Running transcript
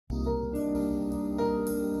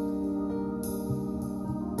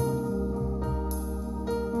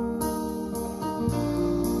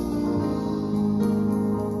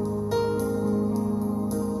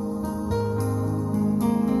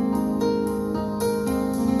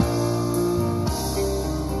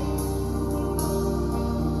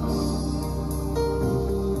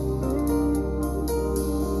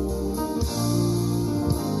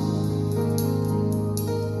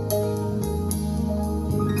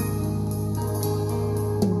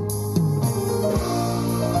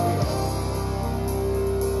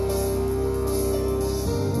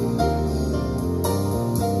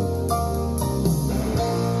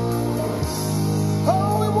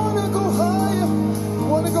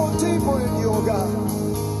deeper in you, oh God.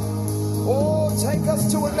 Oh, take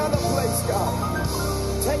us to another place, God.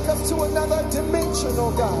 Take us to another dimension,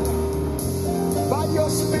 oh God. By your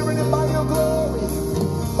spirit and by your glory.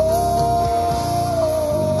 Oh,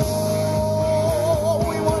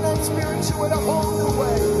 we want to experience you in a whole new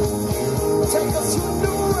way. Take us to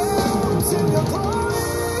new realms in your glory.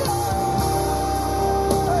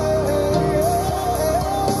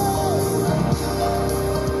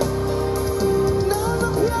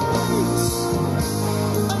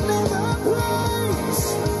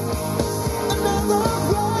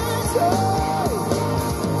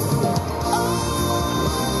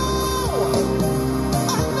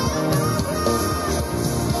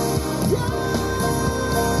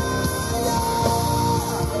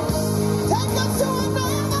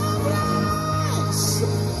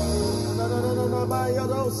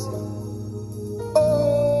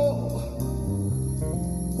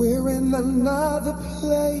 We're in another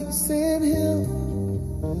place in Him.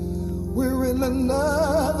 We're in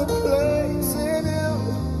another place in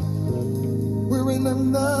Him. We're in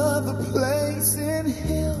another place in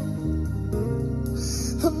Him.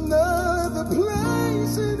 Another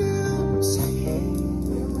place in Him. Say it.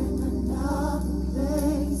 We're in another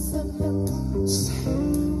place in Him. Say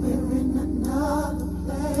it. We're in another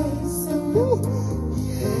place in Him.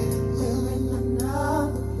 We're in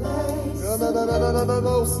another place.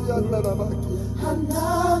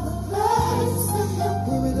 Another place in Him.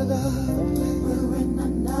 We're in another place. We're in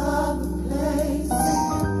another place.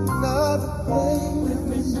 Another place.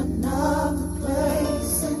 We're in another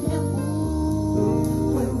place in Him.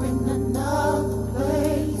 We're in another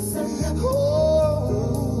place in Him.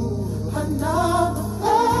 Another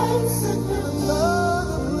place in Him.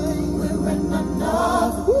 Another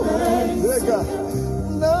place. We're in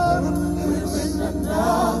another place. We're in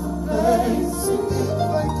another place in Him.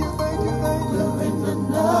 Thank you, thank you, thank you. We're in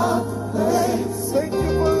another place. Thank you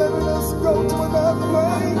for letting us go to another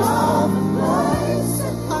place. Another place.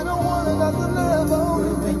 I don't want another level.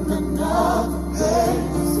 We're in another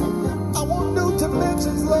place. I want new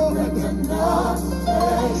dimensions, Lord. We're in another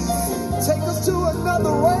place. Take us to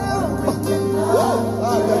another realm.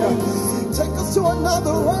 Take us to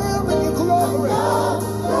another realm in your glory.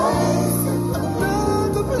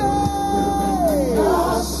 Another place.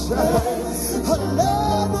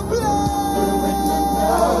 Another place.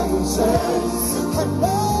 Another place.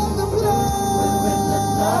 Another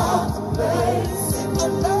place.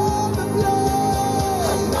 Another place.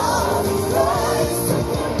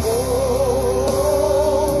 Oh,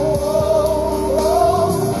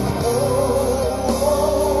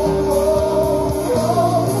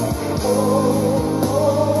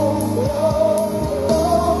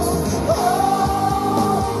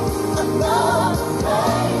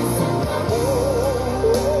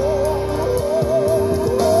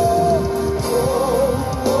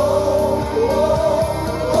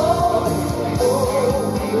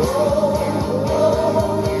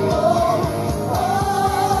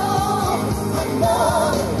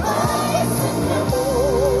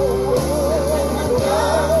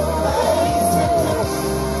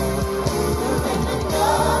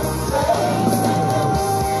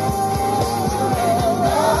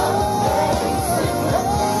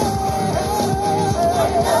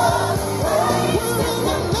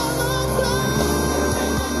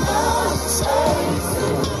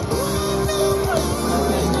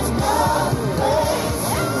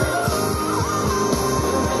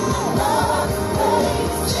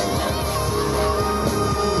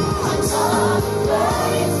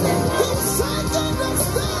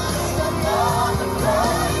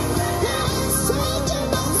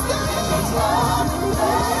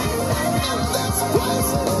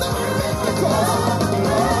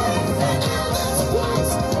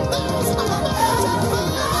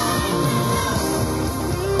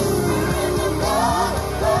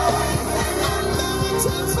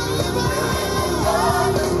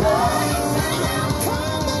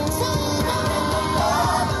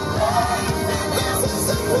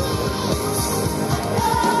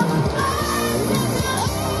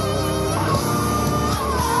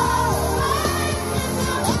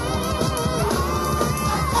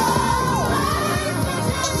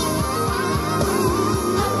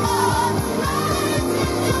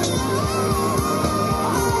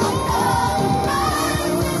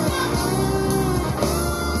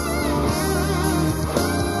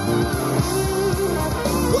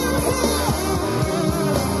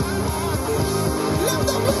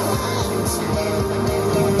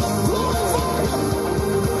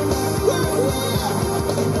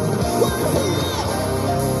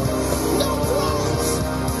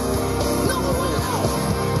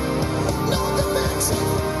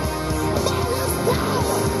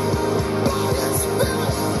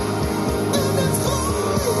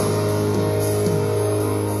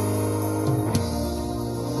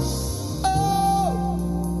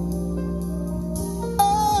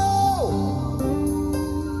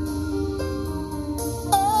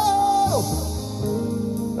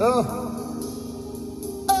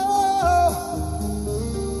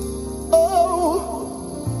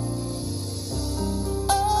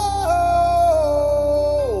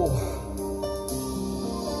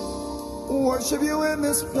 worship you in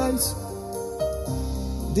this place.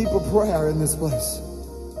 Deeper prayer in this place.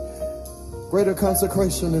 Greater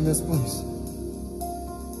consecration in this place.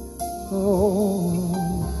 Oh.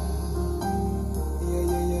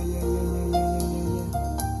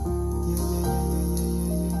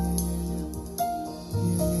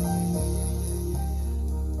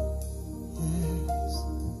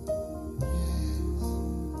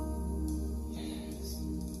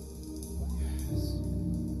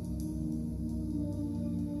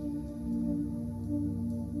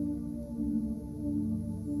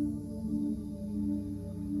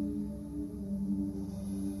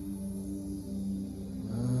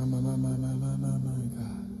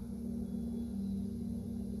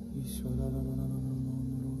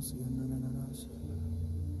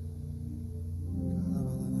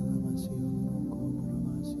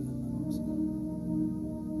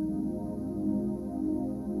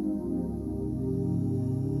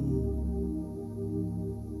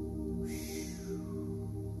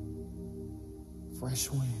 Fresh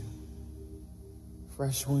wind,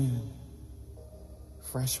 fresh wind,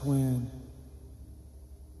 fresh wind,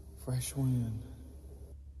 fresh wind.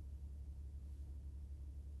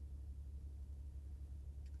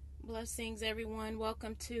 Blessings, everyone.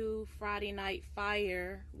 Welcome to Friday Night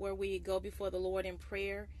Fire, where we go before the Lord in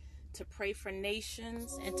prayer to pray for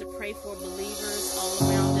nations and to pray for believers all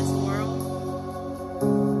around this world.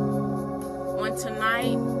 On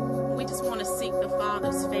tonight, we just want to seek the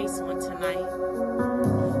Father's face on tonight.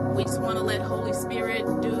 We just want to let Holy Spirit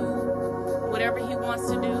do whatever He wants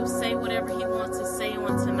to do, say whatever He wants to say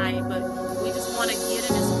on tonight, but we just want to get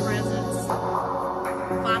in His presence.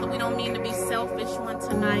 Father, we don't mean to be selfish on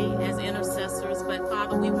tonight as intercessors, but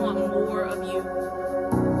Father, we want more of you.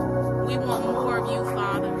 We want more of you,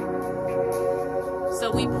 Father.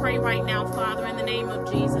 So we pray right now, Father, in the name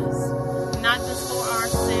of Jesus, not just for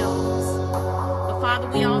ourselves, but Father,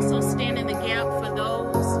 we also stand in the gap for those.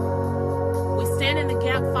 We stand in the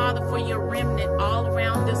gap, Father, for your remnant all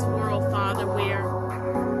around this world, Father, where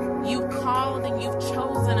you've called and you've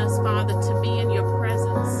chosen us, Father, to be in your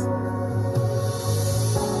presence.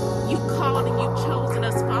 You've called and you've chosen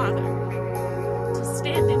us, Father, to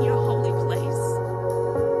stand in your holy place.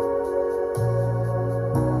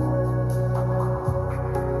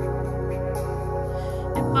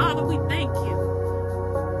 And Father, we thank you.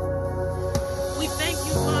 We thank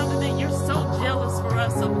you, Father, that you're so jealous for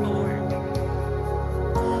us, oh Lord.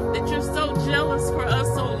 That you're so jealous for us,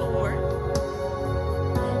 oh Lord.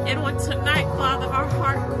 And on tonight, Father, our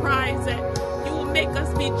heart cries that you will make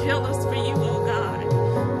us be jealous for you, oh God.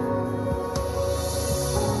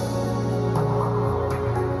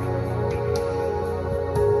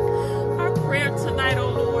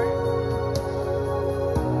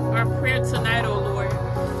 Tonight, oh Lord,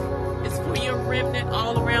 is for your remnant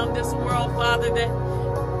all around this world, Father, that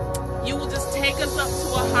you will just take us up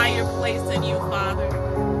to a higher place in you, Father.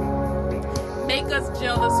 Make us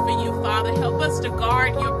jealous for you, Father. Help us to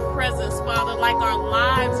guard your presence, Father, like our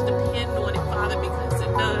lives depend on it, Father, because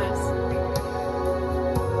it does.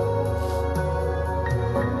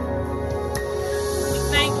 We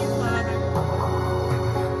thank you, Father.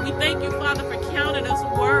 We thank you, Father, for counting us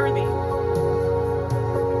worthy.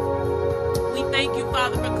 Thank you,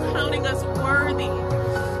 Father, for counting us worthy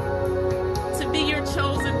to be your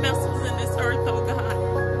chosen vessels in this earth, oh God.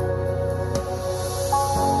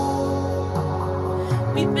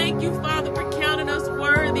 We thank you, Father, for counting us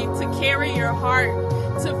worthy to carry your heart,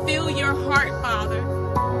 to feel your heart, Father.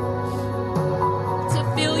 To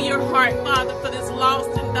feel your heart, Father, for this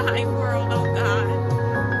lost and dying world, oh God.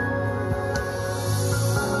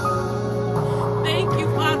 Thank you,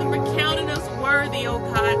 Father, for counting us worthy, oh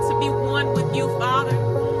God, to be one with you, Father.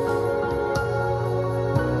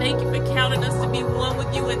 Thank you for counting us to be one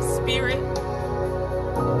with you in spirit.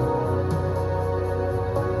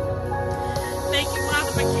 Thank you,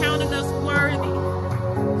 Father, for counting us worthy.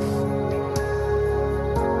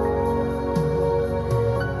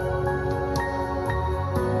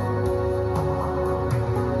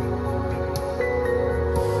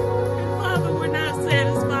 And Father, we're not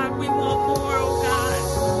satisfied. We want more, oh God.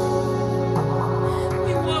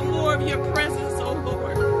 We want more of your presence, oh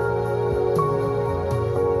Lord.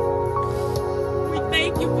 We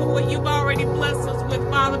thank you for what you've already blessed us with,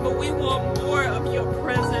 Father, but we want more of your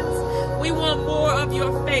presence. We want more of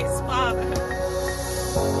your face, Father.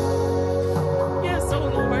 Yes, oh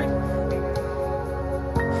Lord.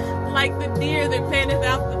 Like the deer that panteth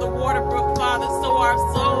after the water brook, Father, so our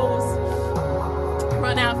souls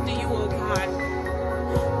run after you, oh God.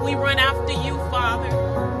 We run after you, Father.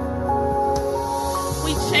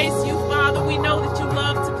 We chase you, Father. We know that you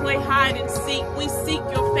love to play hide and seek. We seek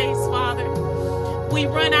your face, Father. We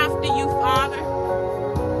run after you, Father.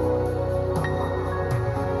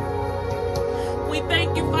 We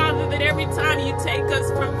thank you, Father, that every time you take us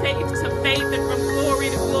from faith to faith and from glory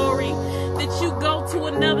to glory, that you go to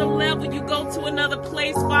another level, you go to another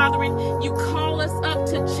place, Father, and you call us up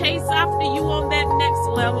to chase after you on that next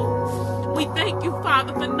level. We thank you,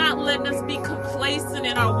 Father, for not letting us be complacent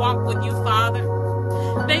in our walk with you, Father.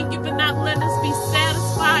 Thank you for not letting us be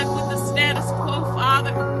satisfied with the status quo,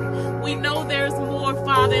 Father. We know there's more,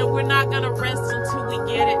 Father, and we're not going to rest until we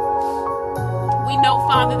get it. We know,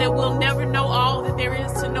 Father, that we'll never know all that there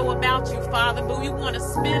is to know about you, Father, but we want to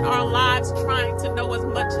spend our lives trying to know as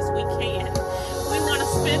much as we can. We want to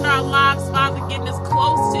spend our lives, Father, getting as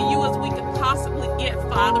close to you as we can possibly get,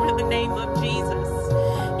 Father, in the name of Jesus.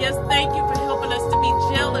 Yes, thank you for helping us to be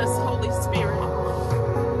jealous, Holy Spirit.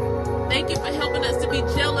 Thank you for helping us to be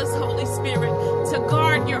jealous, Holy Spirit, to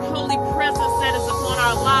guard your holy presence that is upon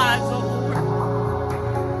our lives, oh Lord.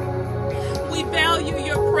 We value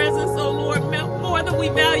your presence, oh Lord, more than we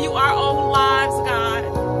value our own lives, God.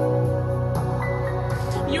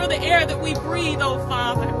 You're the air that we breathe, oh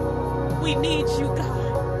Father. We need you,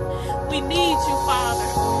 God. We need you, Father.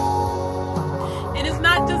 And it's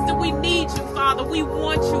not just that we need you, Father. We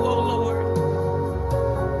want you, oh Lord.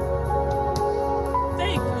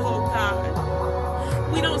 Thank you, oh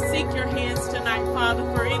God. We don't seek your hands tonight, Father,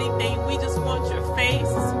 for anything. We just want your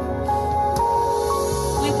face.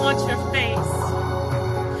 We want your face.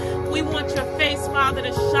 We want your face, Father,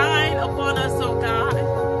 to shine upon us, oh God.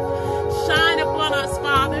 Shine upon us,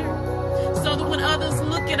 Father, so that when others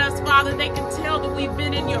look at us, Father, they can tell that we've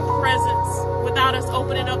been in your presence without us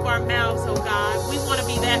opening up our mouths, oh God. We want to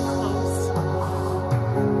be that close.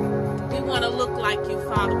 We want to look like you,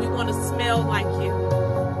 Father. We want to smell like you.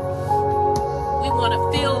 We want to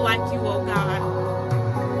feel like you, oh God.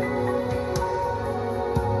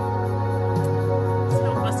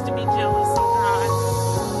 Help us to be jealous, oh God.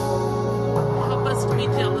 Help us to be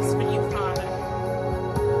jealous for you, Father.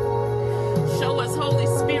 Show us, Holy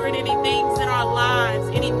Spirit, any things in our lives,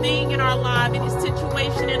 anything in our life, any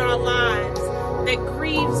situation in our lives that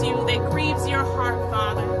grieves you, that grieves your heart,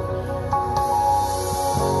 Father.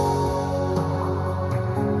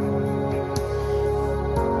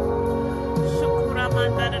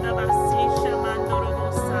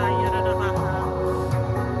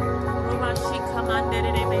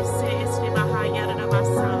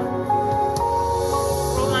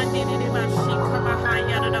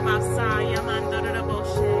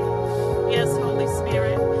 Yes, Holy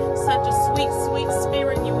Spirit, such a sweet, sweet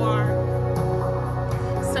spirit you are.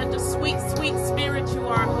 Such a sweet, sweet spirit you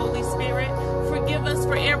are, Holy Spirit. Forgive us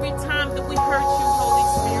for every time that we hurt you, Holy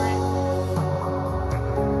Spirit.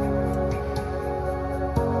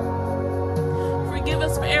 Forgive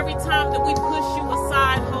us for every time that we push you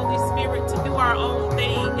aside, Holy Spirit, to do our own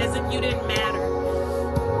thing as if you didn't matter.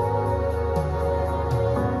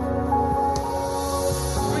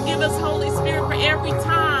 Forgive us, Holy Spirit, for every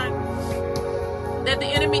time that the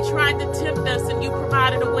enemy tried to tempt us and you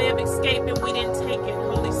provided a way of escape and we didn't take it.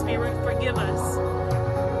 Holy Spirit, forgive us.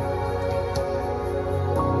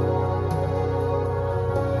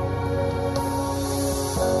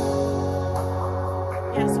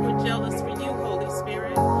 Yes, we're jealous for you, Holy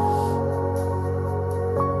Spirit.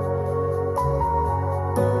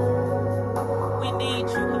 We need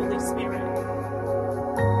you, Holy Spirit.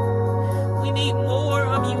 We need more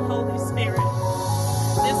of you, Holy Spirit.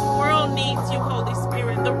 This world needs you, Holy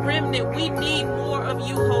Spirit. The remnant, we need more of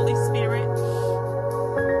you, Holy Spirit.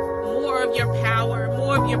 More of your power,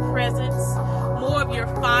 more of your presence, more of your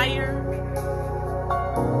fire,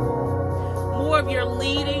 more of your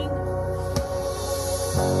leading,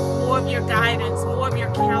 more of your guidance, more of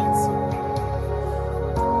your counsel,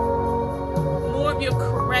 more of your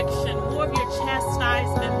correction, more of your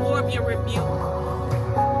chastisement, more of your rebuke.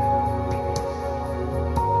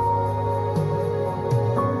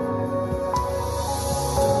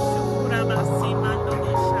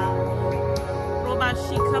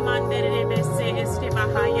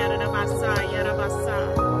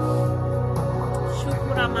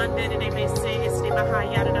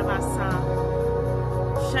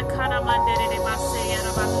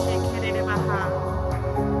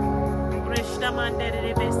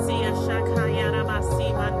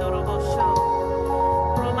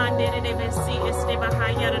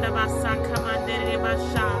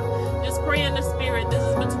 Just pray in the Spirit. This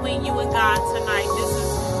is between you and God tonight.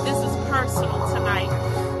 This is personal tonight.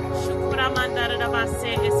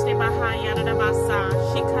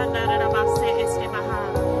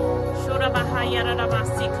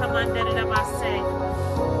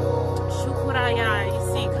 Shukuraya,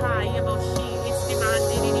 Isika, Yeboshi,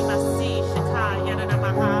 Istimandi, Masi, Shaka. Shaka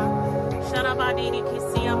Yadadabaha. Sharabadiri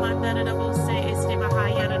Kisia Mandarabose Estebaha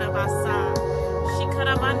Yadadabasa.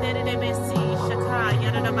 Shikaramandere Besi Shaka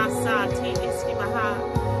Yadadabasa Te Estebaha.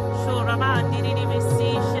 Shorabandiri Besi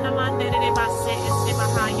Shinamandere Base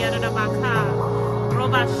Estebaha Yadadabaka.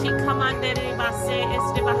 Roba Shikamandere Base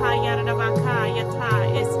Estebaha Yadadabaka Yata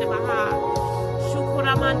Estebaha.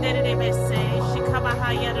 Shukuramandere Bese Shikabaha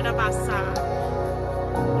Yadadabasa.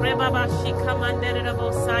 Rebaba Shikamandere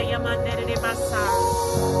Bosa Yamandere Basa.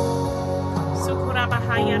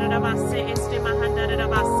 Sukurabaha Yadadabase Estebahandere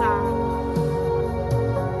Basa.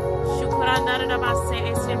 Shukurandarabase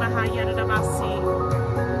Estebaha Yadadabasi.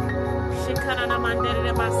 Shikarana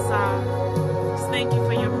Mandere Basa. Thank you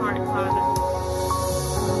for your heart, Father.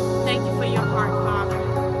 Thank you for your heart, Father.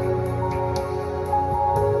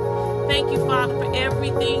 Thank you, Father, for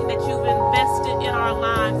everything that you've invested in our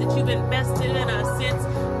lives, that you've invested in us since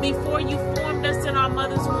before you formed us in our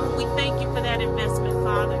mother's womb. We thank you for that investment,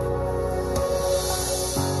 Father.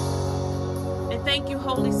 And thank you,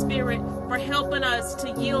 Holy Spirit, for helping us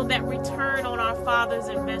to yield that return on our Father's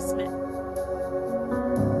investment.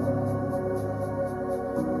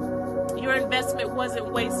 Your investment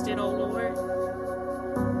wasn't wasted, oh Lord.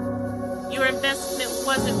 Your investment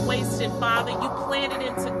wasn't wasted, Father. You planted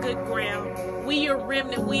into good ground. We, your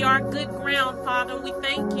remnant, we are good ground, Father. We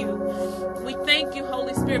thank you. We thank you,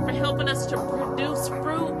 Holy Spirit, for helping us to produce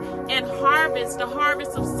fruit and harvest, the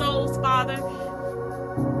harvest of souls, Father,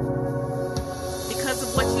 because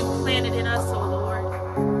of what you planted in us, oh Lord.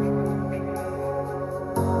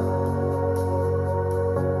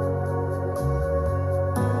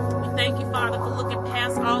 We thank you, Father, for looking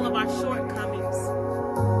past all of our shortcomings.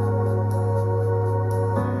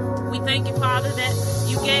 Thank you, Father, that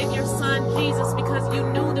you gave your son Jesus because you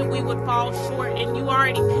knew that we would fall short, and you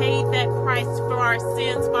already paid that price for our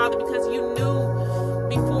sins, Father, because you knew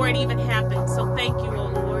before it even happened. So thank you, oh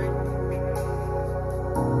Lord.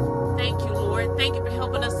 Thank you, Lord. Thank you for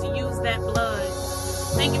helping us to use that blood.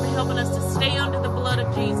 Thank you for helping us to stay under the blood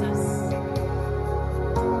of Jesus.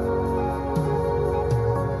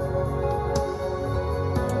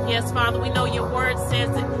 Yes, Father, we know your word says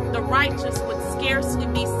that the righteous would scarcely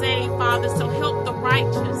be saved, Father. So help the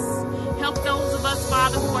righteous. Help those of us,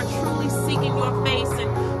 Father, who are truly seeking your face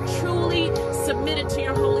and truly submitted to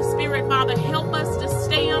your Holy Spirit, Father. Help us to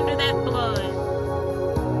stay under that blood.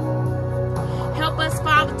 Help us,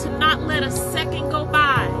 Father, to not let a second go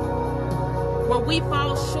by where we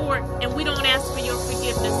fall short and we don't ask for your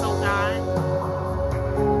forgiveness, oh God.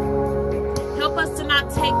 Help us to not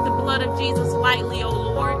take the blood of Jesus lightly, oh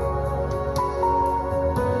Lord.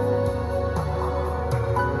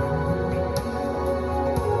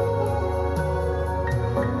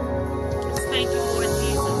 Thank you, Lord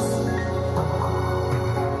Jesus.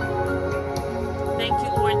 Thank you,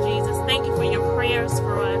 Lord Jesus. Thank you for your prayers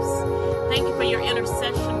for us. Thank you for your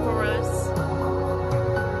intercession for us.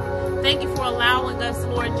 Thank you for allowing us,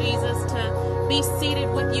 Lord Jesus, to be seated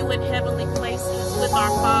with you in heavenly places with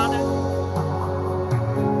our Father.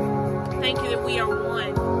 Thank you that we are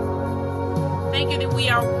one. Thank you that we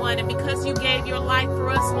are one. And because you gave your life for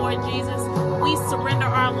us, Lord Jesus, we surrender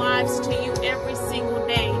our lives to you every single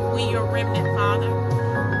day. We your remnant, Father.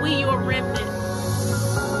 We your remnant.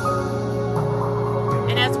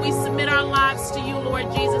 And as we submit our lives to you, Lord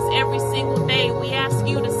Jesus, every single day, we ask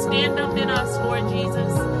you to stand up in us, Lord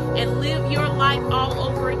Jesus, and live your life all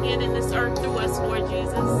over again in this earth through us, Lord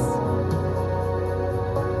Jesus.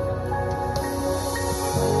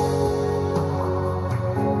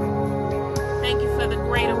 Thank you for the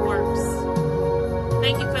greater works.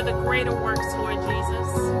 Thank you for the greater works, Lord Jesus.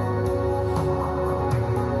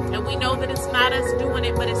 And we know that it's not us doing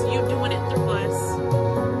it, but it's you doing it through us.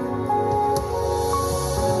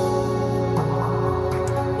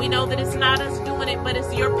 We know that it's not us doing it, but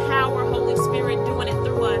it's your power, Holy Spirit, doing it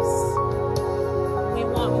through us. We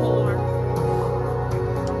want more.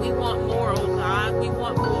 We want more, oh God. We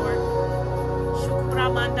want more.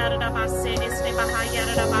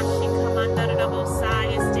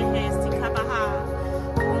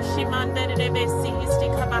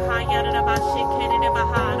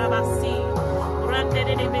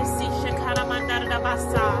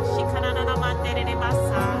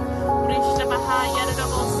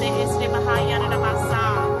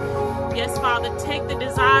 Yes, Father, take the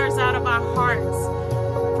desires out of our hearts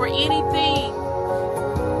for anything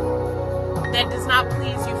that does not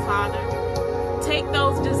please you, Father. Take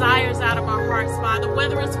those desires out of our hearts, Father,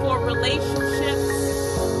 whether it's for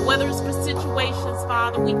relationships, whether it's for situations,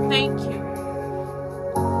 Father, we thank you.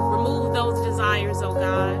 Remove those desires, oh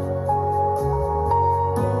God.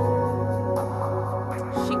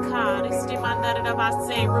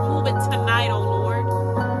 Remove it tonight, oh Lord.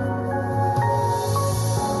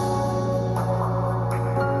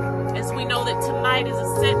 As we know that tonight is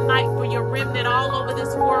a set night for your remnant all over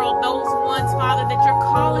this world, those ones, Father, that you're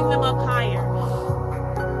calling them up higher.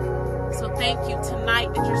 So thank you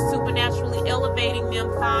tonight that you're supernaturally elevating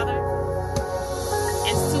them, Father.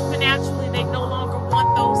 And supernaturally they no longer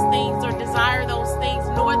want those things or desire those things,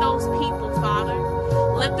 nor those people, Father.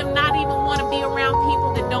 Let them not even want to be around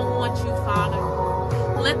people that don't want you, Father.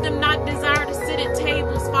 Let them not desire to sit at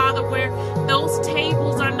tables, Father, where those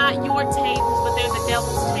tables are not your tables, but they're the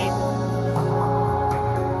devil's table.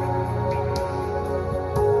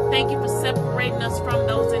 Thank you for separating us from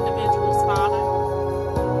those individuals, Father.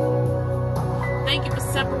 Thank you for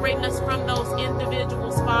separating us from those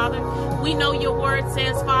individuals, Father. We know your word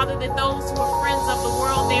says, Father, that those who are friends of the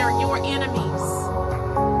world, they are your enemies.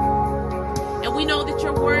 And we know that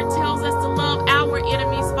your word tells us to love our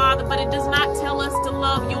enemies, Father, but it does not tell us to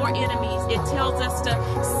love your enemies. It tells us to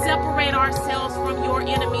separate ourselves from your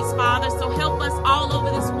enemies, Father. So help us all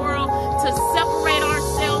over this world to separate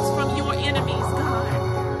ourselves from your enemies, God.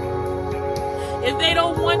 If they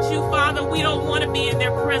don't want you, Father, we don't want to be in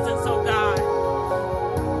their presence, oh God.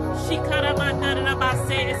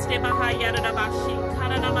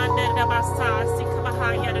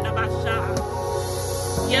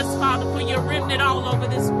 Yes, Father, for your remnant all over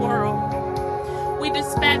this world. We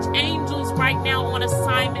dispatch angels right now on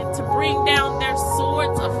assignment to bring down their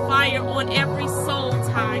swords of fire on every soul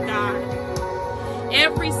tie, God.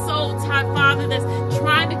 Every soul tie, Father, that's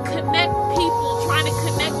trying to connect people, trying to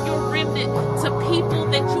connect your remnant to people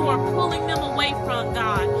that you are pulling them away from,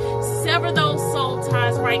 God. Sever those soul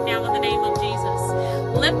ties right now in the name of Jesus.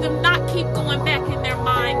 Let them not keep going back in their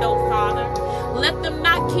mind, oh Father. Let them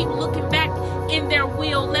not keep looking back in their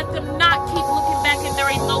will. Let them not keep looking back in their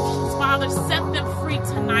emotions, Father. Set them free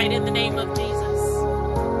tonight in the name of Jesus.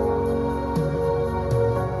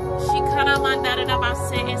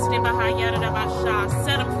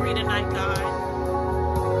 Set them free tonight, God.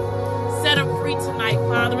 Set them free tonight,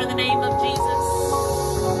 Father, in the name of Jesus.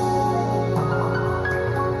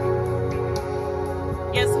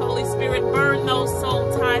 Yes, Holy Spirit, burn those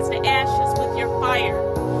soul ties to ashes with your fire.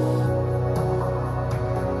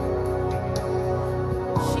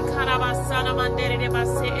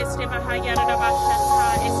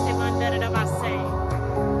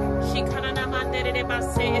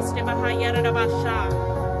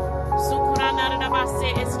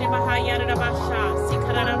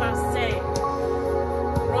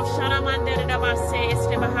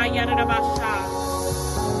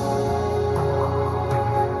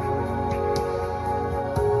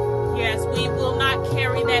 Yes, we will not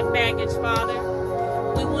carry that baggage, Father.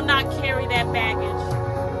 We will not carry that baggage.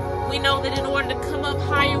 We know that in order to come up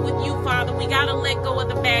higher with you, Father, we got to let go of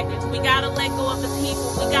the baggage. We got to let go of the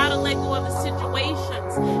people. We got to let go of the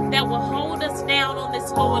situations that will hold us down on this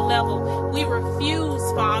lower level. We refuse,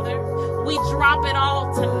 Father. We drop it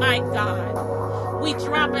all tonight, God. We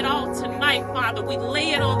drop it all tonight, Father. We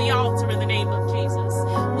lay it on the altar in the name of Jesus.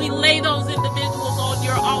 We lay those individuals on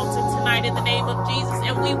your altar tonight in the name of Jesus,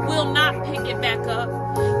 and we will not pick it back up.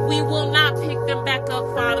 We will not pick them back up,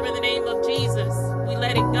 Father, in the name of Jesus. We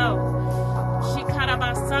let it go.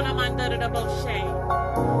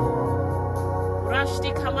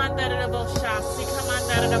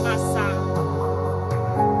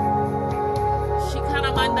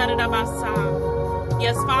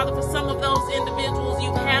 Yes, Father, for some of those individuals,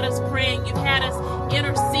 you've had us praying, you've had us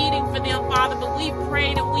interceding for them, Father, but we've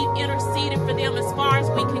prayed and we've interceded for them as far as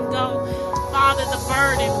we can go. Father, the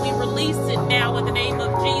burden, we release it now in the name of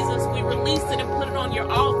Jesus. We release it and put it on your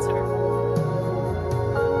altar.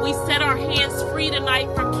 We set our hands free tonight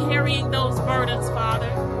from carrying those burdens, Father.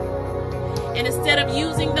 And instead of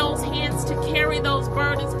using those hands to carry those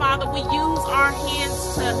burdens, Father, we use our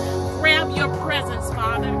hands to grab your presence,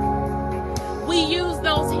 Father. We use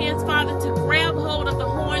those hands, Father, to grab hold of the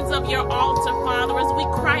horns of your altar, Father, as we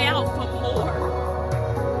cry out for more.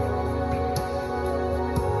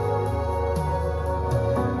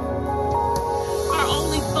 Our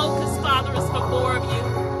only focus, Father, is for more of you.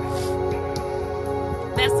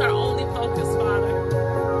 That's our only focus, Father.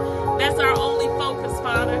 That's our only focus,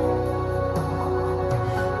 Father.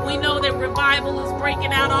 We know that revival is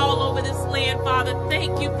breaking out all over this land, Father.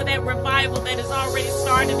 Thank you for that revival that has already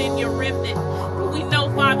started in your remnant. But we know,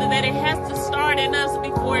 Father, that it has to start in us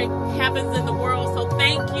before it happens in the world. So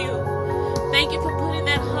thank you. Thank you for putting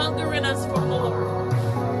that hunger in us for more.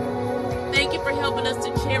 Thank you for helping us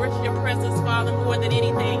to cherish your presence, Father, more than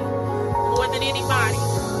anything, more than anybody,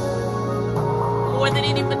 more than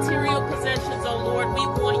any material possessions, oh Lord. We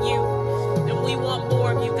want you, and we want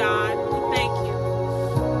more of you, God. We thank you.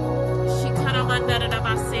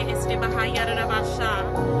 Mandarabase este Bahayarabasha.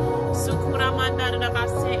 Sukura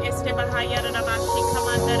Mandarabase este Bahayarabashi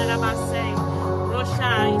Kamandarabase.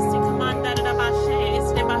 Rosha Isikamandarabashe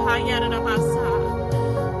este Bahayarabasa.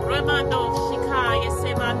 Remando Shika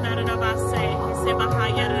este Mandarabase este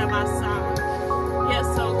Bahayarabasa.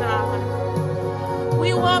 Yes, oh God. We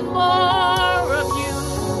want more of you,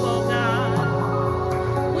 oh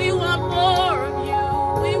God. We want more of you.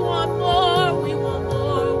 We want more. We want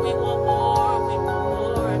more. We want more. We want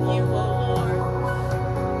more of you, oh Lord.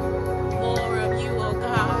 More of you, oh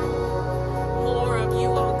God. More of you,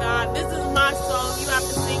 oh God. This is my song. You have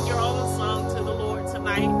to sing your own song to the Lord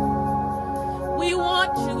tonight. We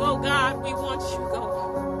want you, oh God. We want you, God.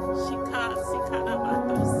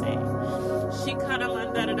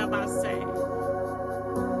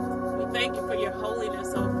 We thank you for your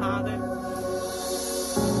holiness, oh Father.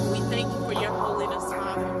 We thank you for your holiness,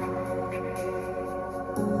 Father.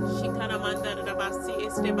 Shikanamandarabasi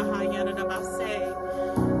este Bahayanabase.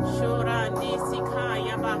 Shora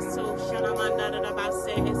Nisikaya Baso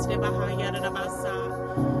Shanamandarabase este Bahayanabasa.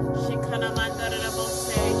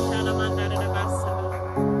 Shikanamandarabose Shanamandarabasa.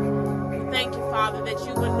 Thank you, Father, that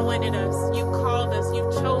you've anointed us, you've called us,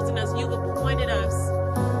 you've chosen us, you've appointed us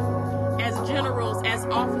as generals, as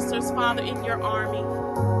officers, Father, in your army.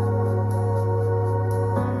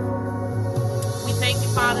 We thank you,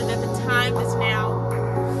 Father, that the time is now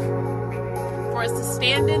for us to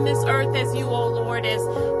stand in this earth as you, O Lord, as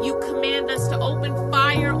you command us to open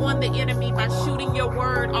fire on the enemy by shooting your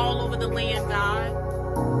word all over the land, God.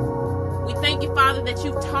 We thank you, Father, that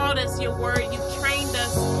you've taught us your word, you've trained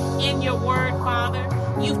us in your word, Father.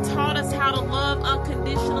 You've taught us how to love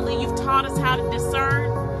unconditionally. You've taught us how to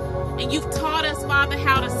discern. And you've taught us, Father,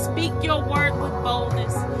 how to speak your word with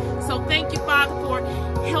boldness. So thank you, Father, for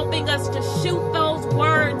helping us to shoot those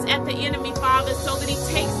words at the enemy, Father, so that he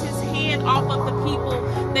takes his hand off of the people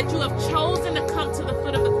that you have chosen to come to the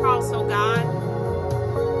foot of the cross, oh God.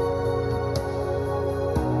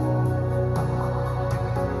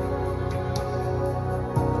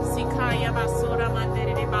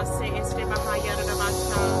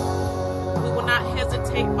 We will not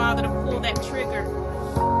hesitate, Father, to pull that trigger.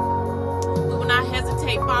 We will not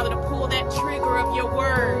hesitate, Father, to pull that trigger of your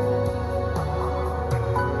word.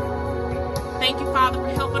 Thank you, Father, for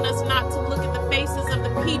helping us not to look at the faces of the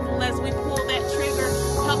people as we pull that trigger.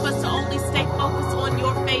 Help us to only stay focused on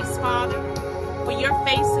your face, Father, for your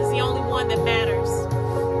face is the only one that matters.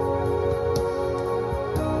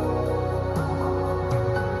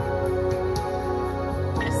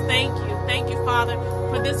 Thank you, Father,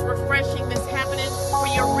 for this refreshing that's happening for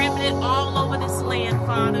your remnant all over this land,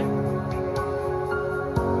 Father.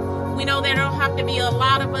 We know there don't have to be a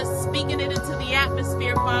lot of us speaking it into the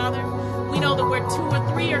atmosphere, Father. We know that where 2 or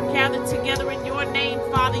 3 are gathered together in your name,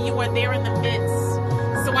 Father, you are there in the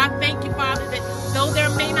midst. So I thank you, Father, that though there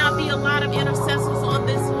may not be a lot of intercessors on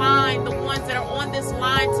this line, the ones that are on this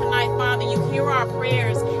line tonight, Father, you hear our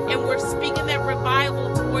prayers, and we're speaking that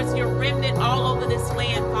revival towards your remnant all over this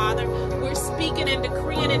land, Father. We're speaking and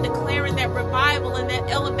decreeing and declaring that revival and that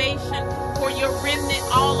elevation for your remnant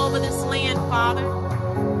all over this land, Father.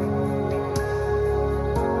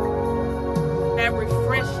 That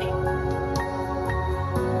refreshing.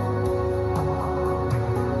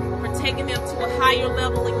 For taking them to a higher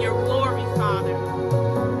level in your glory, Father.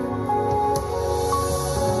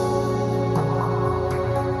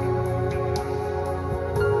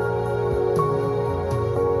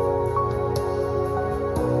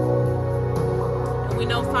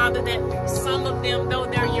 Father, that some of them, though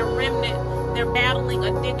they're your remnant, they're battling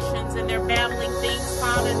addictions and they're battling things,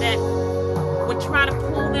 Father, that would try to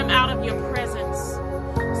pull them out of your presence.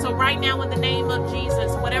 So right now, in the name of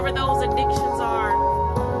Jesus, whatever those addictions are,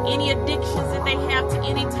 any addictions that they have to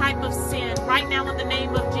any type of sin, right now in the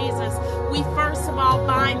name of Jesus, we first of all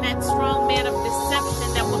bind that strong man of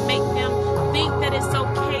deception that will make them think that it's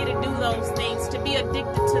okay to do those things, to be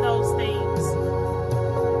addicted to those things.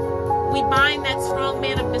 We bind that strong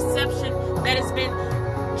man of deception that has been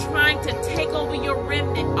trying to take over your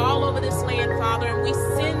remnant all over this land, Father, and we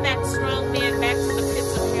send that strong man back to the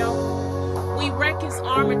pits of hell. We wreck his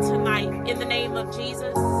armor tonight in the name of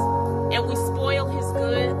Jesus, and we spoil his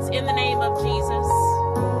goods in the name of Jesus.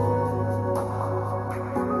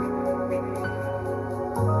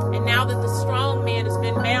 And now that the strong man has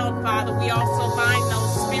been bound, Father, we also bind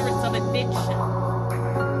those spirits of addiction.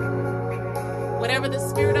 Whatever the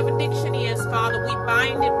spirit of addiction is, Father, we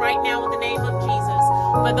bind it right now in the name of Jesus.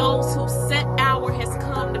 For those whose set hour has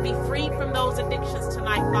come to be free from those addictions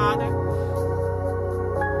tonight, Father.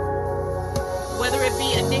 Whether it be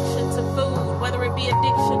addiction to food, whether it be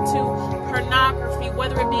addiction to pornography,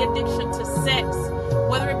 whether it be addiction to sex,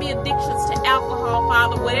 whether it be addictions to alcohol,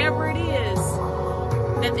 Father, whatever it is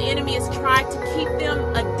that the enemy has tried to keep them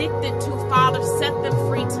addicted to, Father, set them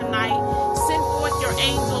free tonight. Send forth your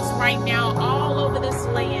angels right now all over this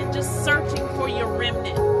land, just searching for your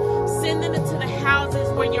remnant. Send them into the houses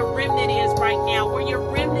where your remnant is right now, where your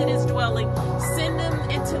remnant is dwelling. Send them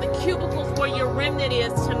into the cubicles where your remnant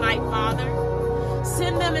is tonight, Father.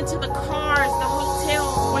 Send them into the cars, the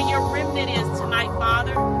hotels where your remnant is tonight,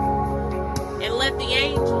 Father. And let the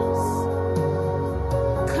angels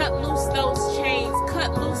cut loose those chains,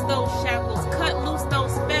 cut loose those shackles, cut loose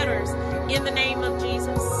those fetters in the name of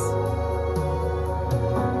Jesus.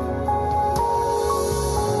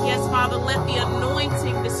 Yes, Father, let the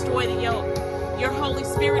anointing destroy the yoke. Your Holy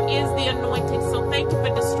Spirit is the anointing, so thank you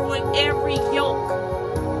for destroying every yoke,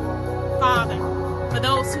 Father. For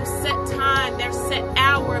those who set time, their set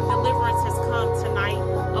hour of deliverance has come tonight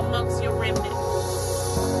amongst your remnant.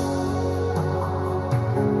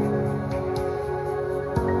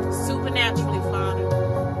 Supernaturally, Father.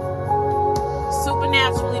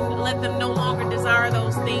 Supernaturally, let them no longer desire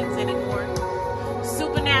those things anymore.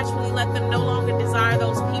 Supernaturally, let them no longer desire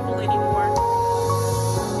those people anymore.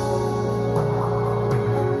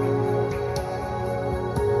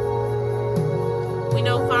 We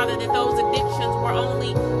know, Father, that those addictions were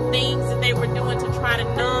only things that they were doing to try to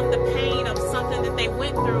numb the pain of something that they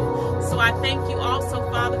went through. So I thank you also,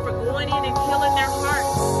 Father, for going in and healing their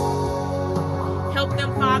hearts. Help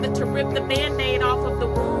them, Father, to rip the Band-Aid off of the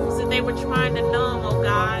wounds that they were trying to numb, oh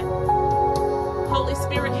God. Holy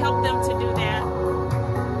Spirit, help them to do that.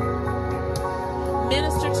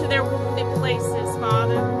 Minister to their wounded places,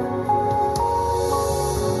 Father.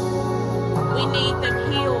 We need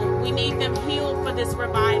them healed. We need them healed for this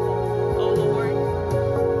revival, oh Lord.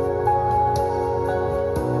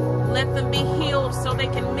 Let them be healed so they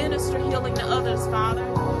can minister healing to others, Father.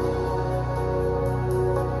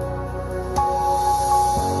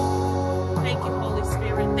 Thank you, Holy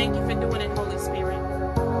Spirit. Thank you for doing it, Holy Spirit.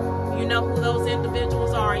 You know who those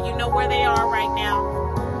individuals are. You know where they are right now.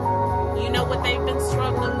 You know what they've been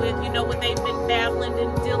struggling with. You know what they've been battling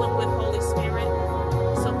and dealing with, Holy Spirit.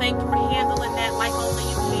 So thank you for handling that like only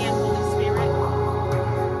you can, Holy Spirit.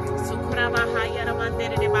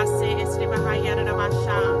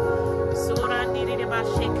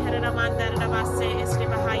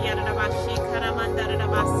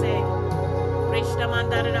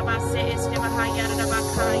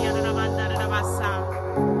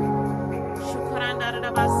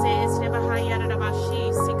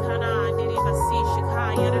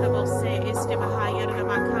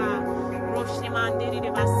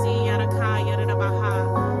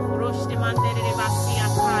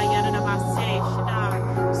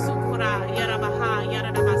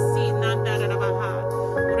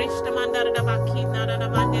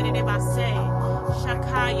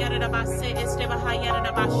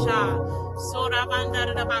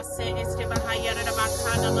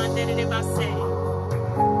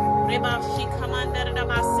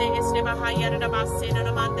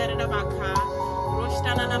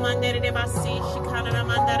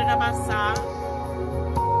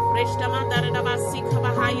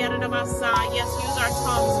 Yes, use our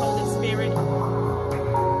tongues, Holy Spirit.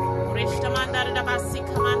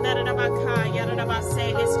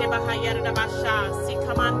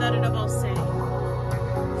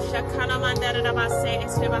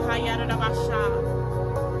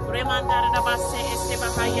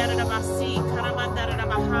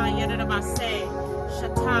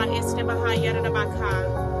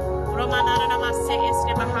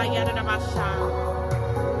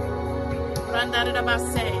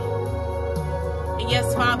 And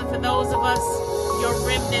yes, Father, for those of us, your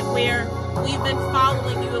remnant, where we've been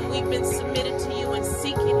following you and we've been submitted to you and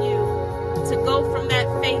seeking you to go from that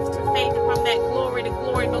faith to faith and from that glory to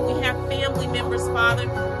glory, but we have family members, Father,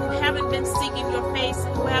 who haven't been seeking your face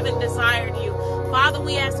and who haven't desired you. Father,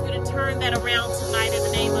 we ask you to turn that around tonight in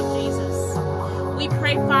the name of Jesus. We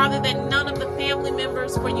pray, Father, that none of the family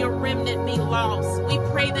members for your remnant be lost. We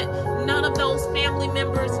pray that none of those family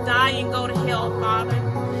members die and go to hell, Father.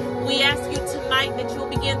 We ask you tonight that you'll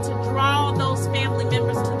begin to draw those family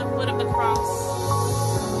members to the foot of the cross.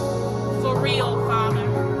 For real, Father.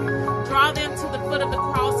 Draw them to the foot of the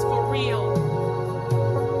cross for real.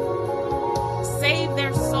 Save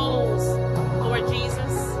their souls, Lord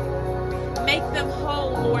Jesus. Make them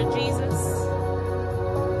whole, Lord Jesus.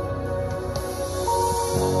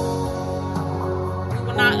 We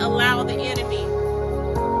will not allow the enemy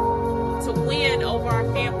to win over our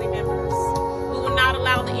family members. We will not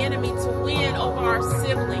allow the enemy to win over our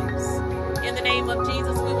siblings. In the name of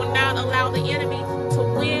Jesus, we will not allow the enemy to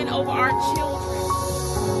win over our children.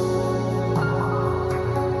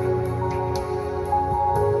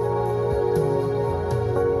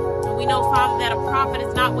 prophet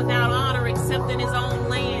is not without honor except in his own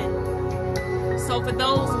land. So for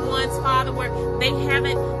those ones, Father, where they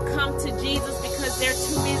haven't come to Jesus because they're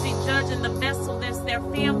too busy judging the vessel that's their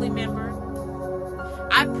family member,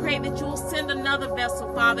 I pray that you will send another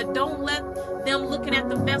vessel, Father. Don't let them looking at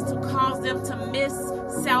the vessel cause them to miss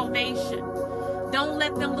salvation. Don't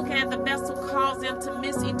let them looking at the vessel cause them to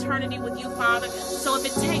miss eternity with you, Father. So if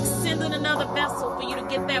it takes sending another vessel for you to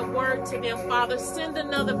get that word to them, Father, send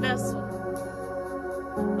another vessel.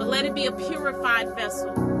 But let it be a purified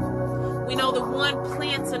vessel. We know that one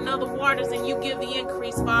plants, another waters, and you give the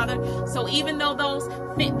increase, Father. So even though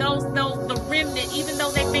the remnant, even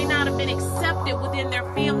though they may not have been accepted within their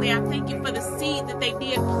family, I thank you for the seed that they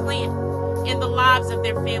did plant in the lives of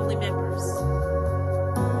their family members.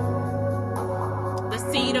 The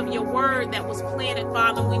seed of your word that was planted,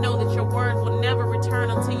 Father. We know that your word will never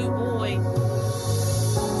return unto you void.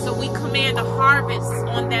 So we command a harvest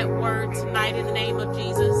on that word tonight in the name of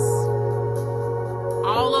Jesus.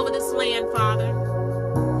 All over this land, Father,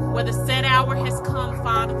 where the set hour has come,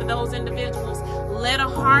 Father, for those individuals, let a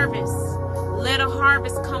harvest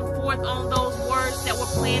come forth on those words that were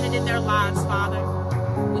planted in their lives, Father.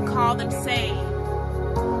 We call them saved.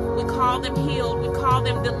 We call them healed. We call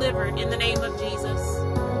them delivered in the name of Jesus.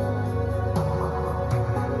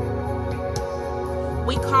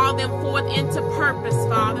 We call them forth into purpose,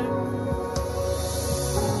 Father.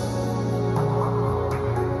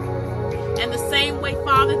 And the same way,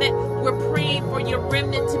 Father, that we're praying for your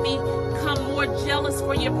remnant to become more jealous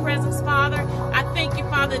for your presence, Father, I thank you,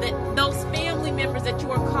 Father, that those family members that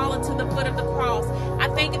you are calling to the foot of the cross, I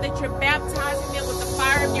thank you that you're baptizing them with the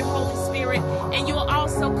fire of your Holy Spirit, and you will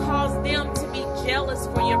also cause them to be jealous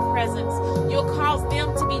for your presence. You'll cause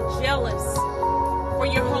them to be jealous for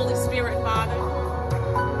your Holy Spirit, Father.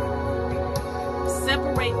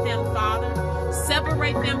 Separate them, Father.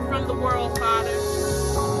 Separate them from the world, Father.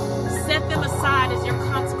 Set them aside as your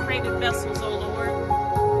consecrated vessels, O Lord.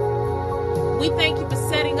 We thank you for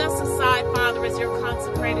setting us aside, Father, as your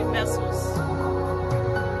consecrated vessels.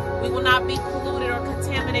 We will not be polluted or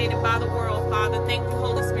contaminated by the world, Father. Thank you,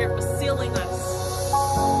 Holy Spirit, for sealing us.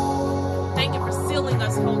 Thank you for sealing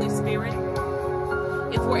us, Holy Spirit.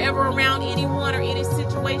 If we're ever around anyone or any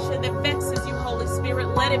situation that vexes you, Holy Spirit,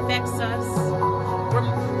 let it vex us.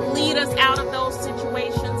 Lead us out of those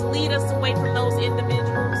situations. Lead us away from those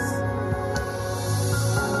individuals.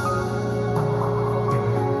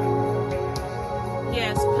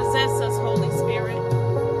 Yes, possess us, Holy Spirit.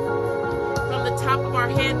 From the top of our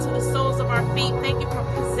head to the soles of our feet, thank you for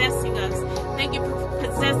possessing us. Thank you for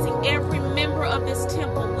possessing every member of this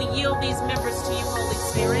temple. We yield these members to you, Holy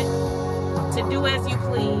Spirit, to do as you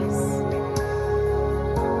please,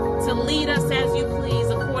 to lead us as you please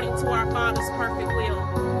according to our Father's perfect will.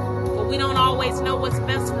 For we don't always know what's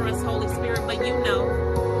best for us, Holy Spirit, but you know.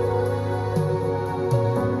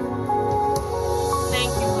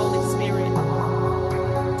 Thank you, Holy Spirit.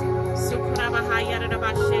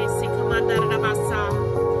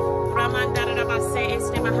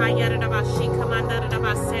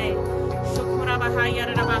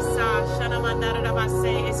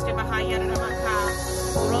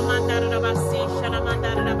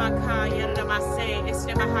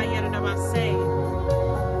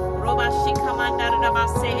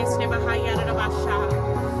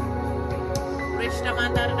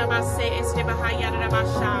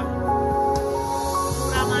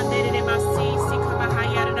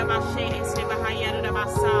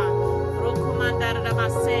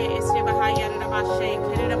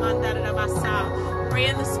 Pray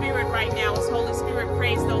in the Spirit right now as Holy Spirit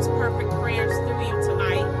prays those perfect prayers through you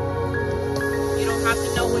tonight. You don't have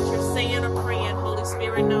to know what you're saying or praying. Holy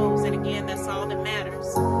Spirit knows, and again, that's all that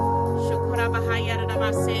matters.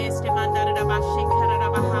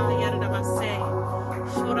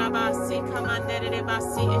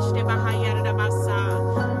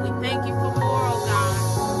 We thank you for more, oh God.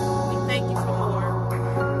 We thank you for more.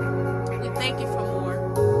 We thank you for more.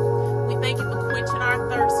 We thank you for quenching our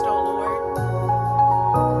thirst, oh Lord.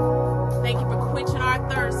 Thank you for quenching our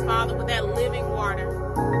thirst, Father, with that living water.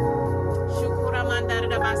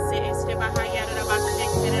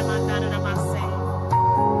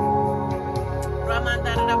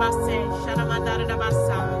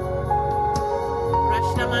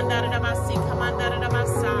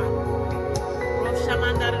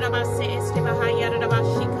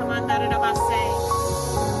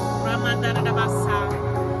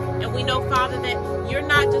 And we know, Father, that you're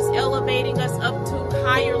not just elevating us up to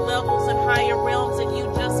higher levels and higher realms in you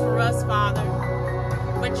just for us, Father,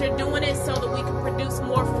 but you're doing it so that we can produce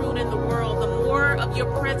more fruit in the world. The more of your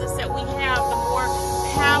presence that we have, the more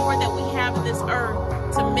power that we have in this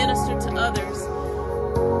earth to minister to others.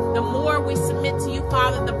 The more we submit to you,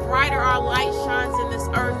 Father, the brighter our light shines in this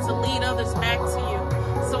earth to lead others back to you.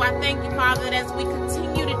 So I thank you, Father, that as we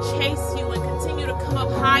continue to chase you and continue to come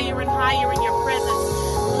up higher and higher in your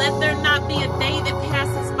presence, let there not be a day that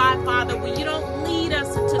passes by, Father, where you don't lead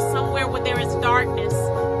us into somewhere where there is darkness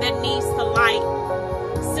that needs the light.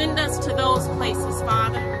 Send us to those places,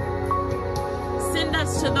 Father. Send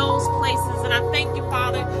us to those places. And I thank you,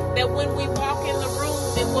 Father, that when we walk in the room,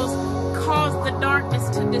 it will cause the darkness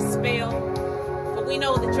to dispel. For we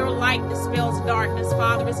know that your light dispels darkness,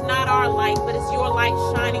 Father. It's not our light, but it's your light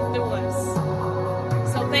shining through us.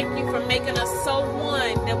 So thank you for making us so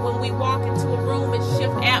one that when we walk into a room, it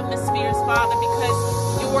shifts atmospheres, Father,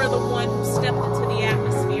 because you are the one who stepped into the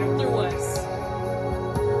atmosphere through us.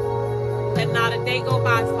 Let not a day go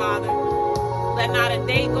by, Father. Let not a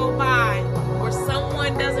day go by where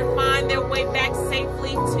someone doesn't find their way back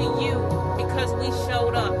safely to you because we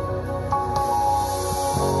showed up.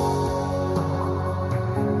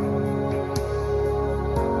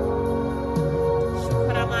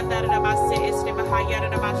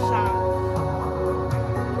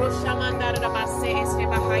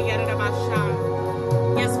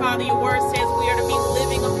 Yes, Father, your word says we are to be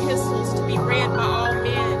living epistles to be read by all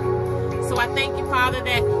men. So I thank you, Father,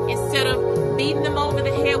 that instead of beating them over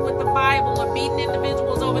the head with the Bible or beating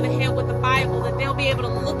individuals over the head with the Bible, that they'll be able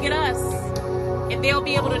to look at us and they'll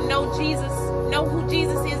be able to know Jesus, know who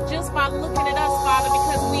Jesus is just by looking at us, Father,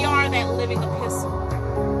 because we are that living epistle.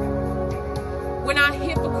 We're not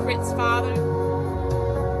hypocrites, Father.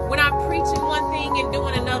 We're not preaching one thing and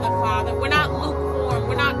doing another, Father. We're not lukewarm.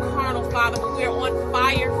 We're not carnal, Father, but we're on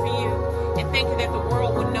fire for you. And thank you that the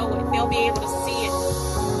world would know it. They'll be able to see it.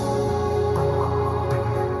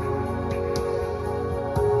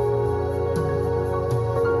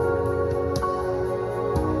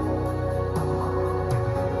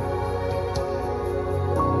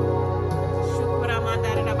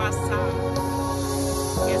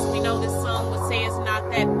 Yes, we know this song would say it's not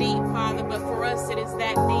that deep, Father, but for us it is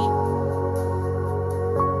that deep.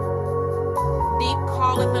 Deep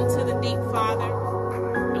calleth unto the deep, Father.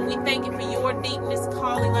 And we thank you for your deepness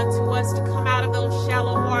calling unto us to come out of those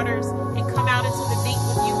shallow waters and come out into the deep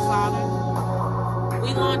with you, Father.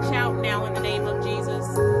 We launch out now in the name of Jesus.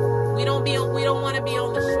 We don't want to be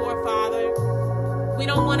on the shore, Father. We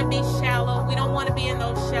don't want to be shallow. We don't want to be in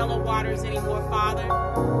those shallow waters anymore, Father.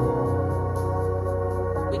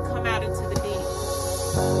 We come out into the deep.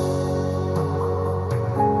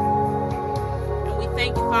 And we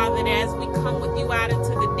thank you, Father, that as we come with you out into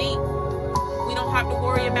the deep, we don't have to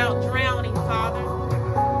worry about drowning, Father.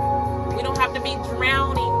 We don't have to be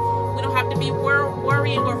drowning. We don't have to be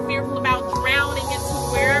worrying or fearful about drowning into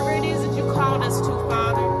wherever it is that you called us to,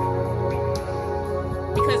 Father.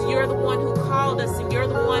 Because you're the one who called us and you're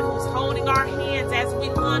the one who's holding our hands as we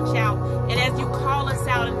launch out and as you call us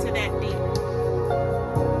out into that deep.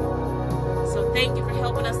 So thank you for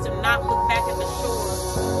helping us to not look back at the shore.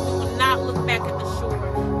 We will not look back at the shore.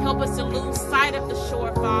 Help us to lose sight of the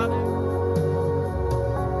shore, Father.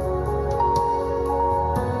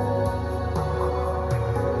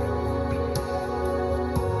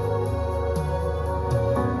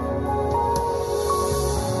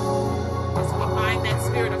 As we bind that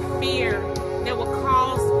spirit of fear that will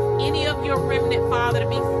cause any of your remnant, Father, to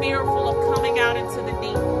be fearful of coming out into the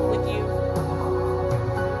deep with you.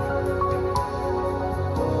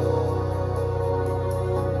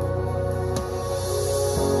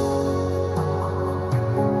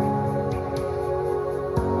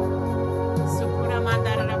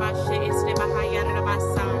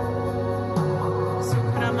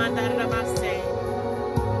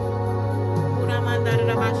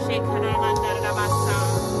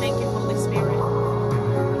 Thank you, Holy Spirit.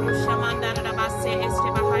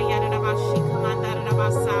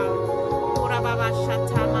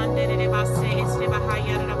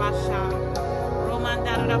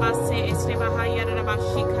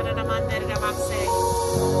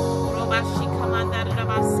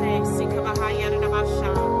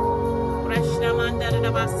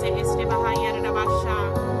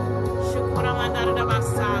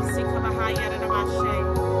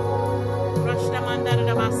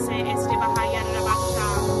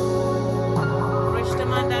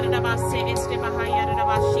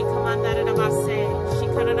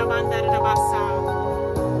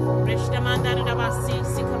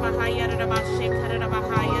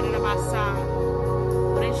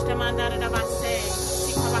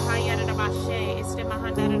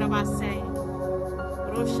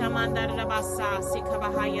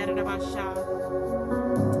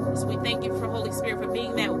 As we thank you for Holy Spirit for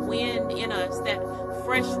being that wind in us, that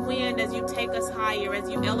fresh wind as you take us higher, as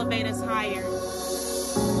you elevate us higher.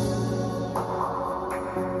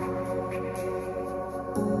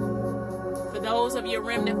 those of your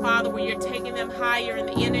remnant, Father, where you're taking them higher and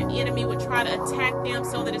the enemy would try to attack them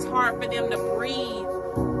so that it's hard for them to breathe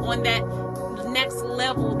on that next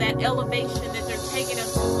level, that elevation that they're taking them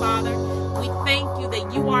to, Father. We thank you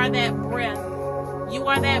that you are that breath. You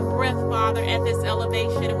are that breath, Father, at this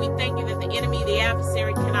elevation. And we thank you that the enemy, the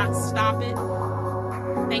adversary, cannot stop it.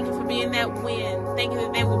 Thank you for being that wind. Thank you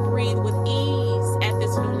that they will breathe with ease at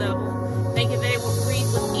this new level. Thank you that they will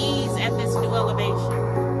breathe with ease at this new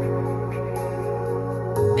elevation.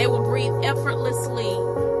 They will breathe effortlessly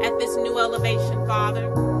at this new elevation, Father.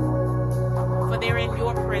 For they're in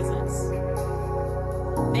your presence.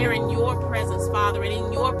 They're in your presence, Father. And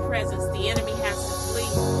in your presence, the enemy has to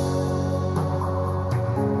flee.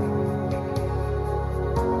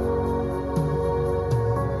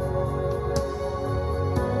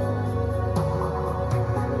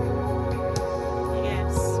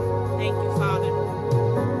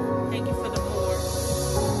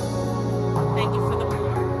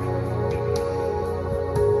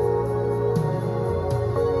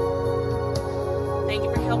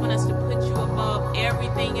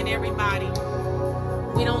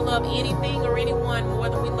 Anything or anyone more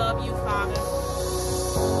than we love you, Father.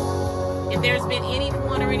 If there's been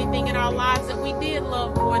anyone or anything in our lives that we did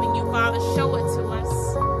love more than you, Father, show it to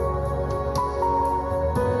us.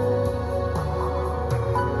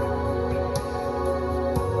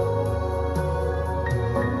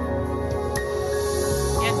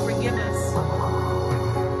 And forgive us.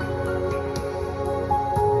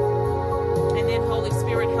 And then, Holy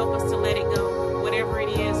Spirit, help us to let it go, whatever it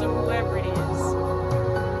is or whoever it is.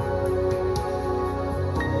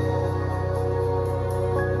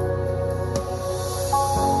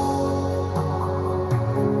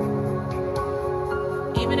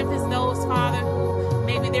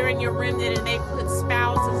 Your remnant, and they put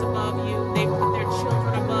spouses above you, they put their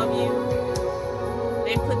children above you,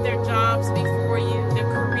 they put their jobs before you, their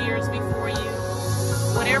careers before you.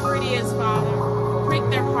 Whatever it is, Father, prick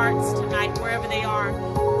their hearts tonight wherever they are.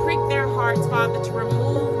 Prick their hearts, Father, to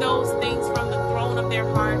remove those things from the throne of their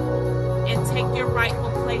heart and take your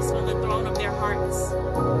rightful place on the throne of their hearts.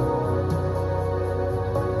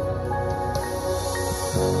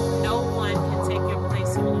 No one can take your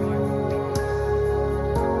place, O Lord.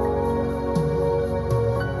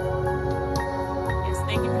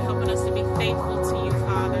 Faithful to you,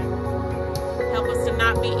 Father. Help us to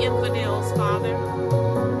not be infidels, Father.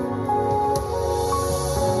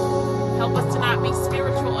 Help us to not be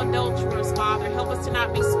spiritual adulterers, Father. Help us to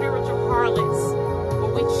not be spiritual harlots,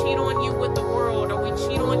 where we cheat on you with the world, or we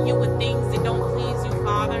cheat on you with things that don't please you,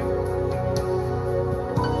 Father.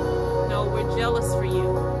 No, we're jealous for you.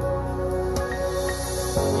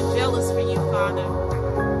 We're jealous for you, Father.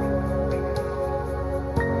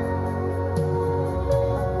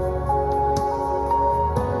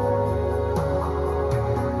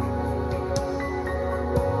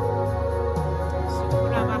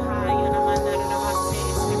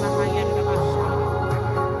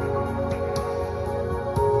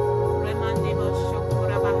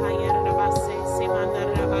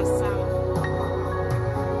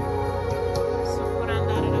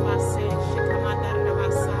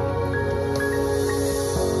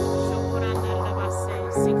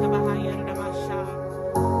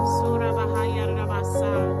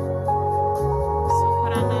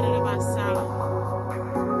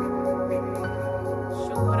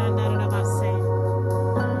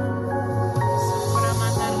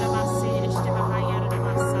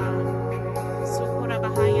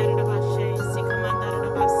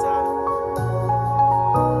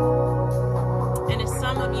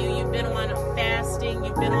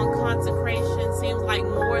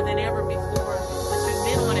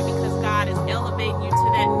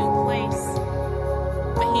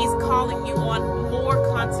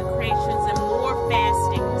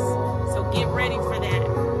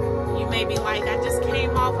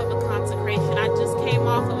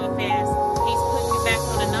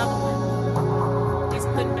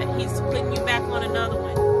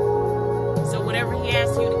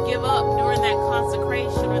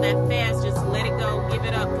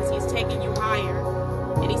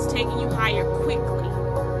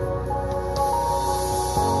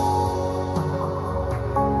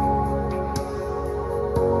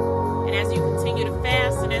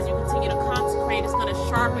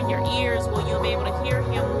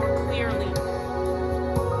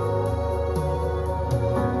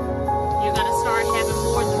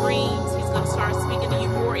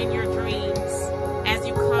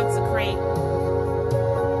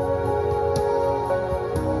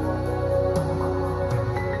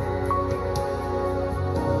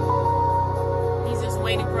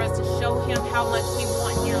 waiting for us to show him how much we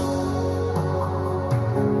want him.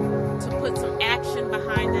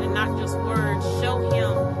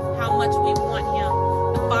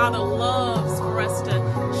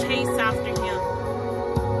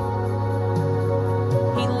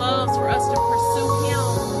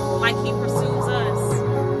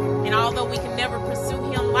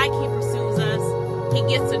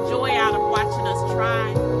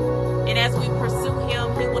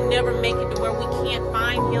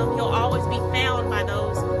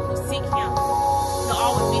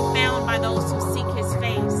 by those who seek his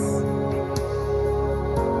face.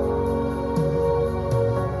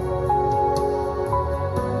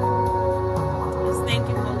 Thank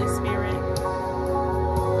you, Holy Spirit.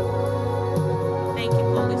 Thank you,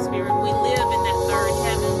 Holy Spirit. We live in that third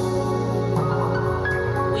heaven.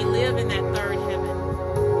 We live in that third heaven.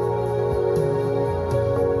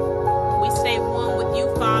 We stay one with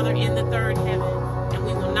you, Father, in the third heaven, and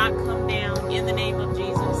we will not come down in the name of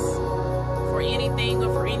Jesus. For anything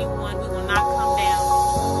or for anyone, we will not come down.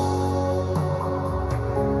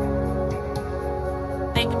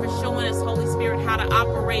 Thank you for showing us, Holy Spirit, how to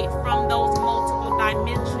operate from those multiple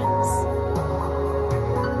dimensions.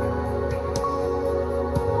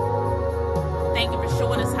 Thank you for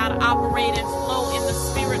showing us how to operate and flow in the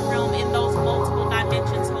spirit realm in those multiple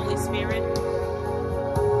dimensions, Holy Spirit.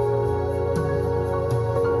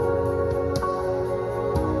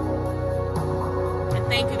 And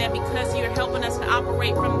thank you that because you're helping us to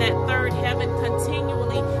operate from that third heaven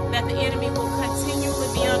continually, that the enemy will continually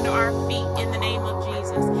be under our feet in the name of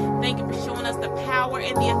Jesus. Thank you for showing us the power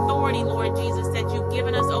and the authority, Lord Jesus, that you've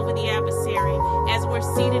given us over the adversary as we're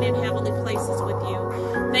seated in heavenly places with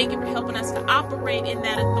you. Thank you for helping us to operate in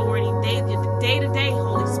that authority day to day,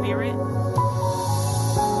 Holy Spirit.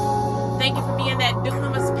 Thank you for being that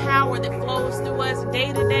dunamis power that flows through us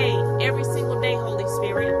day to day, every single day, Holy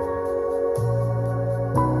Spirit,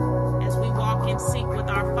 as we walk in sync with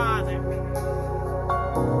our Father.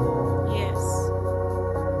 Yes.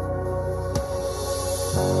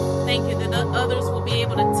 Thank you that others will be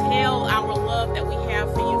able to tell our love that we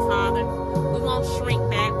have for you, Father. We won't shrink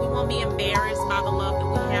back. We won't be embarrassed by the love that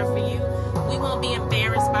we have for you. We won't be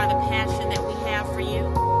embarrassed by the passion that we have for you.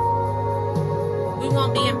 We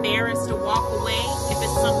won't be embarrassed to walk away if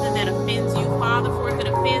it's something that offends you, Father, for if it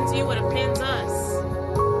offends you, it offends us.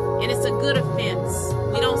 And it's a good offense.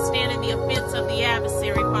 We don't stand in the offense of the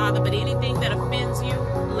adversary, Father, but anything that offends you,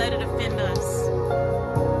 let it offend us.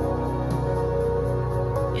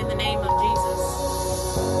 In the name of Jesus.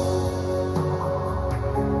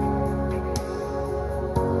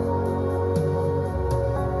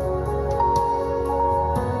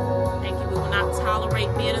 Thank you. We will not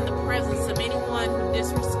tolerate being in the presence of anyone who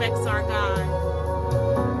disrespects our God.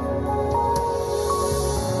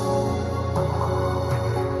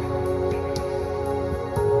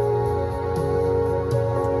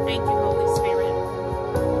 Thank you, Holy Spirit.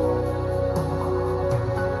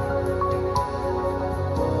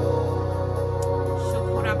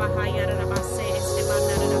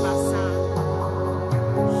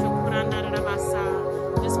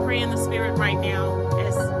 Just pray in the Spirit right now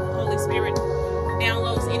as Holy Spirit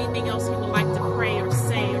downloads anything else He would like to pray or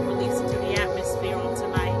say or release into the atmosphere on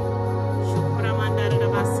tonight.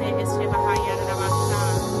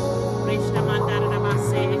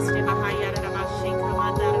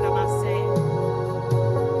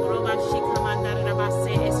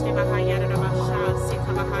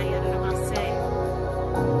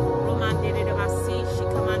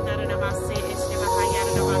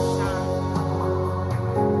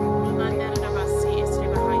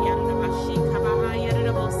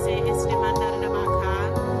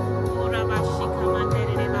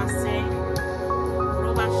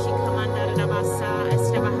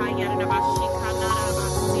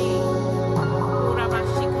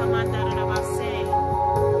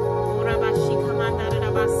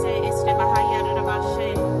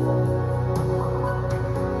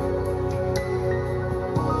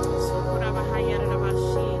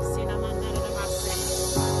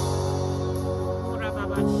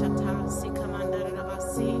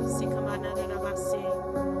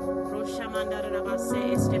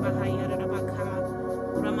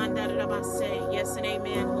 Yes and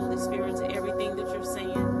amen, Holy Spirit, to everything that you're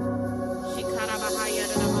saying.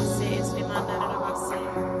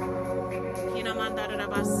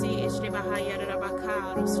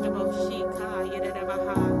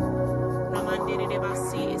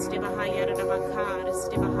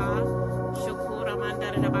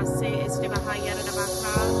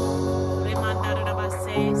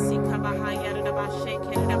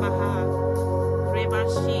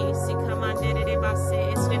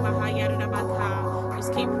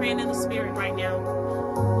 Just keep praying in the Spirit right now.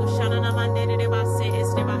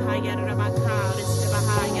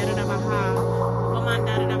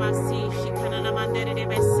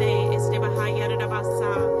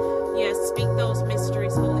 Yes, speak those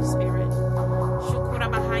mysteries, Holy Spirit.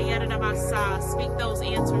 Speak those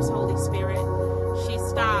answers, Holy Spirit.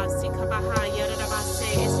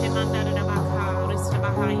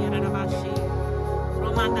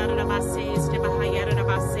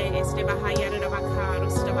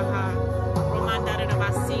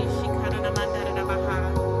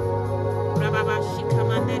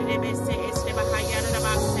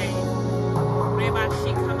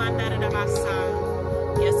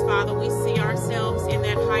 Yes, Father, we see ourselves in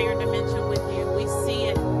that higher dimension with you. We see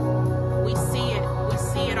it. We see it. We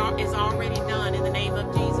see it is already done in the name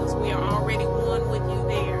of Jesus. We are already one with you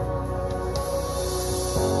there.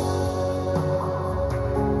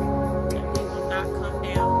 And we will not come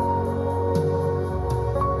down.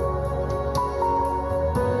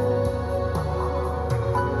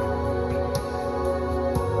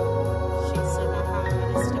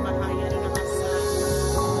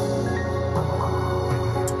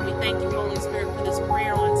 We thank you, Holy Spirit, for this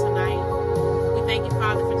prayer on tonight. We thank you,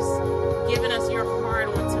 Father, for just giving us your heart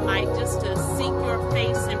on tonight, just to seek your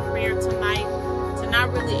face in prayer tonight, to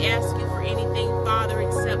not really ask you for anything, Father,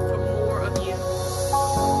 except for more of you.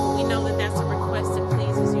 We know that that's a request that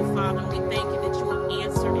pleases you, Father, and we thank you that you have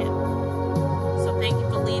answered it. So thank you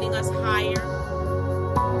for leading us higher.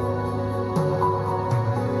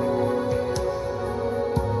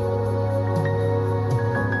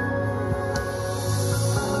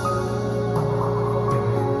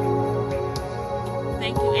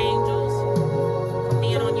 Thank you, angels, for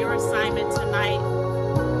being on your assignment tonight,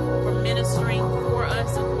 for ministering for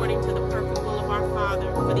us according to the perfect will of our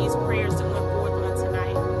Father, for these prayers that went forth on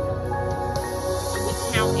tonight. And we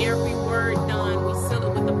count every word done. We seal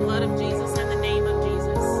it with the blood of Jesus and the name of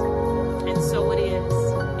Jesus. And so it is.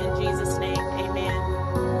 In Jesus' name, amen.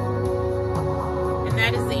 And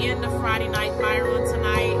that is the end of Friday Night Fire on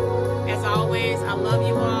tonight. As always, I love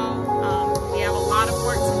you all. We have a lot of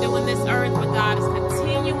work to do in this earth, but God is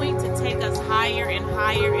continuing to take us higher and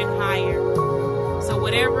higher and higher. So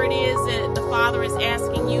whatever it is that the Father is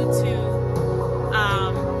asking you to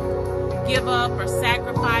give up or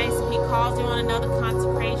sacrifice, if He calls you on another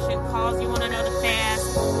consecration, calls you on another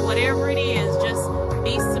fast, whatever it is, just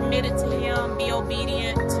be submitted to Him, be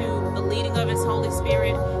obedient to the leading of His Holy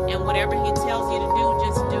Spirit, and whatever He tells you to do,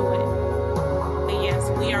 just do it. But yes,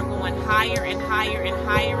 we are going higher and higher and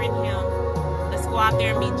higher in Him. Let's go out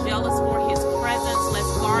there and be jealous for His presence.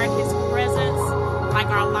 Let's guard His presence like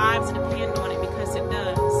our lives depend on it, because it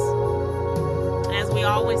does. And as we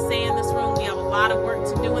always say in this room, we have a lot of work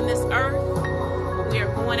to do in this earth. But we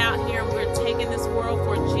are going out here and we're taking this world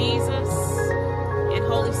for Jesus. And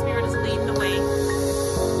Holy Spirit is leading the way.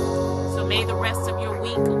 So may the rest of your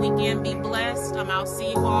weekend be blessed. I'll see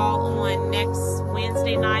you all on next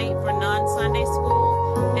Wednesday night for non-Sunday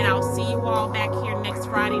school. And I'll see you all back here next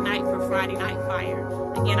Friday night for Friday Night Fire.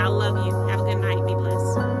 Again, I love you. Have a good night. Be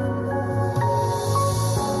blessed.